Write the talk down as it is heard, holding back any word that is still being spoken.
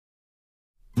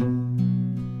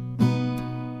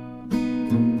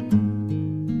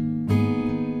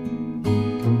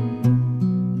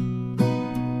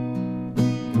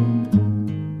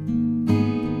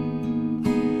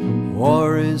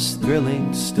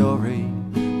thrilling story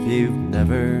if you've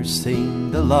never seen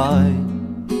the light,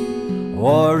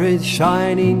 or its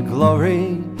shining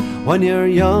glory when you're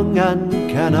young and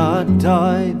cannot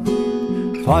die.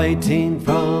 Fighting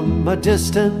from a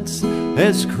distance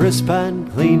is crisp and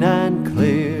clean and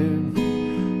clear.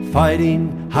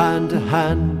 Fighting hand to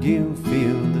hand, you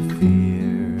feel the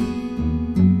fear.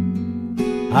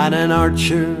 And an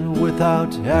archer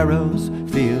without arrows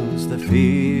feels the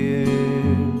fear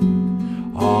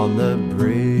on the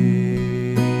bridge.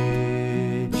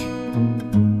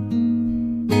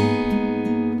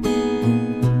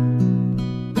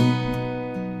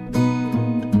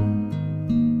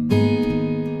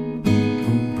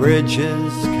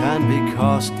 Bridges can be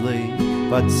costly,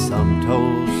 but some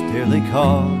tolls dearly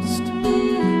cost.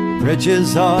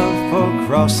 Bridges are for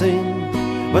crossing,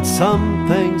 but some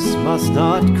things must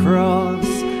not cross.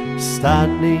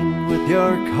 Standing with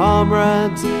your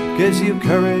comrades gives you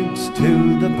courage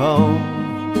to the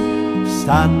bone.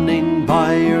 Standing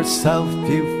by yourself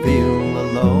you feel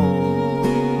alone,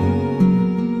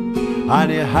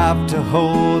 and you have to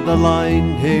hold the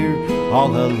line here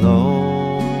all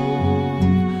alone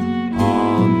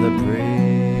on the bridge.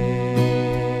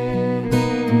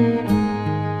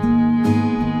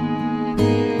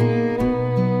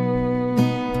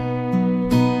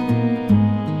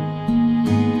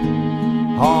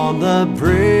 On the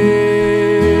bridge,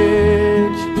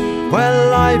 where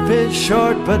life is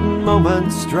short but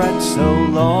moments stretch so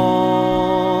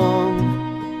long.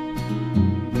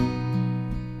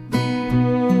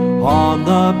 On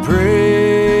the bridge,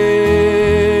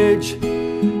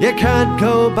 you can't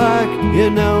go back, you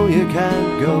know you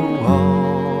can't go on.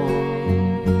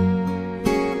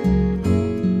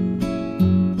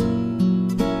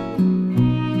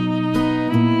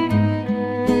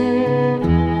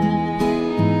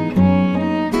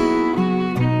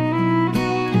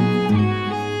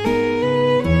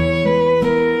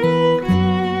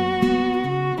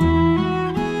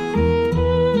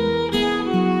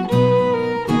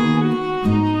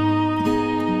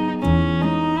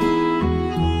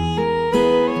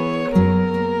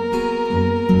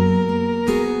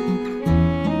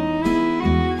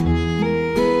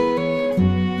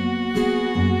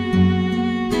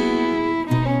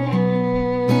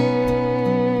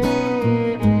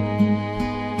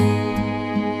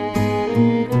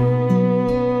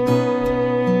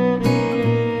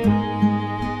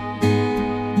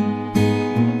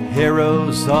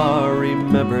 Heroes are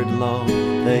remembered long,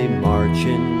 they march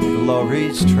in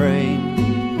glory's train.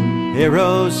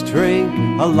 Heroes drink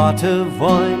a lot of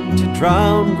wine to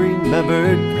drown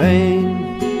remembered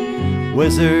pain.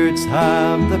 Wizards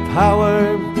have the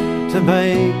power to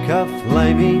make a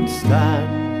flaming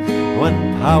stand.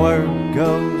 When power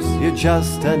goes, you're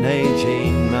just an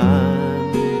aging man.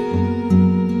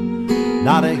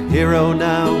 Not a hero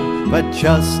now, but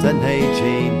just an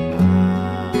aging man.